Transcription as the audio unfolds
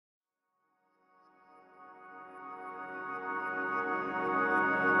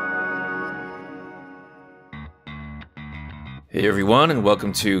Hey everyone, and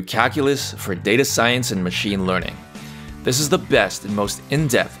welcome to Calculus for Data Science and Machine Learning. This is the best and most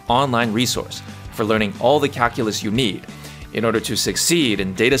in-depth online resource for learning all the calculus you need in order to succeed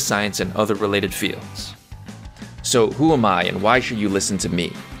in data science and other related fields. So who am I and why should you listen to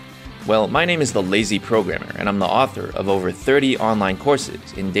me? Well, my name is The Lazy Programmer, and I'm the author of over 30 online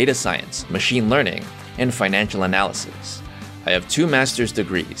courses in data science, machine learning, and financial analysis. I have 2 master's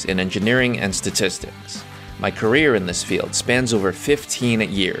degrees in engineering and statistics. My career in this field spans over 15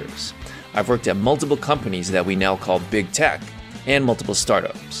 years. I've worked at multiple companies that we now call big tech and multiple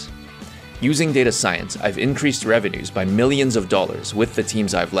startups. Using data science, I've increased revenues by millions of dollars with the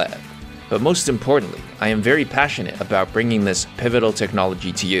teams I've led. But most importantly, I am very passionate about bringing this pivotal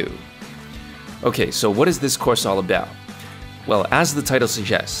technology to you. Okay, so what is this course all about? Well, as the title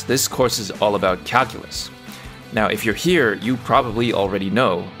suggests, this course is all about calculus. Now, if you're here, you probably already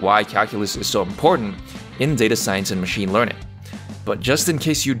know why calculus is so important in data science and machine learning. But just in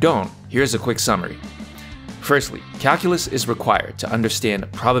case you don't, here's a quick summary. Firstly, calculus is required to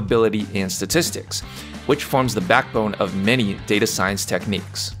understand probability and statistics, which forms the backbone of many data science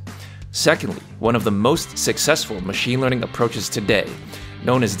techniques. Secondly, one of the most successful machine learning approaches today,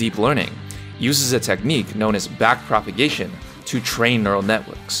 known as deep learning, uses a technique known as backpropagation to train neural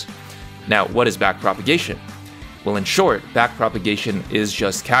networks. Now, what is backpropagation? Well, in short, backpropagation is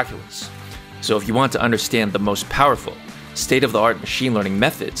just calculus. So if you want to understand the most powerful, state-of-the-art machine learning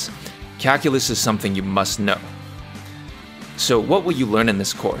methods, calculus is something you must know. So what will you learn in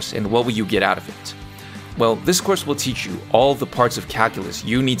this course, and what will you get out of it? Well, this course will teach you all the parts of calculus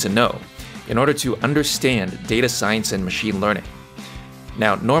you need to know in order to understand data science and machine learning.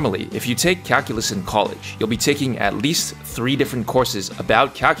 Now, normally, if you take calculus in college, you'll be taking at least 3 different courses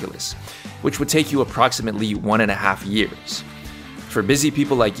about calculus, which would take you approximately 1.5 years. For busy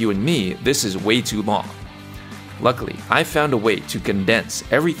people like you and me, this is way too long. Luckily, I found a way to condense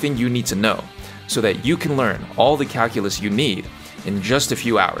everything you need to know so that you can learn all the calculus you need in just a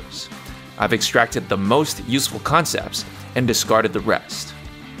few hours. I've extracted the most useful concepts and discarded the rest.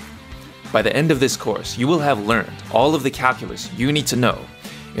 By the end of this course, you will have learned all of the calculus you need to know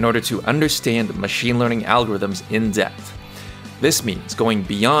in order to understand machine learning algorithms in depth. This means going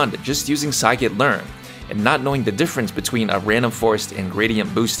beyond just using scikit-learn and not knowing the difference between a random forest and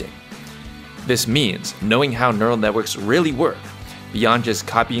gradient boosting. This means knowing how neural networks really work beyond just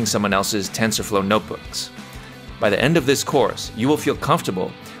copying someone else's TensorFlow notebooks. By the end of this course, you will feel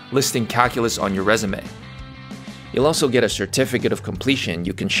comfortable listing calculus on your resume. You'll also get a certificate of completion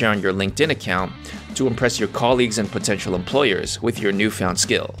you can share on your LinkedIn account to impress your colleagues and potential employers with your newfound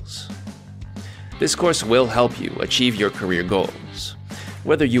skills. This course will help you achieve your career goals.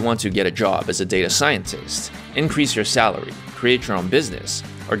 Whether you want to get a job as a data scientist, increase your salary, create your own business,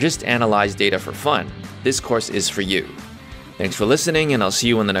 or just analyze data for fun, this course is for you. Thanks for listening, and I'll see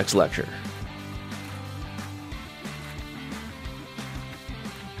you in the next lecture.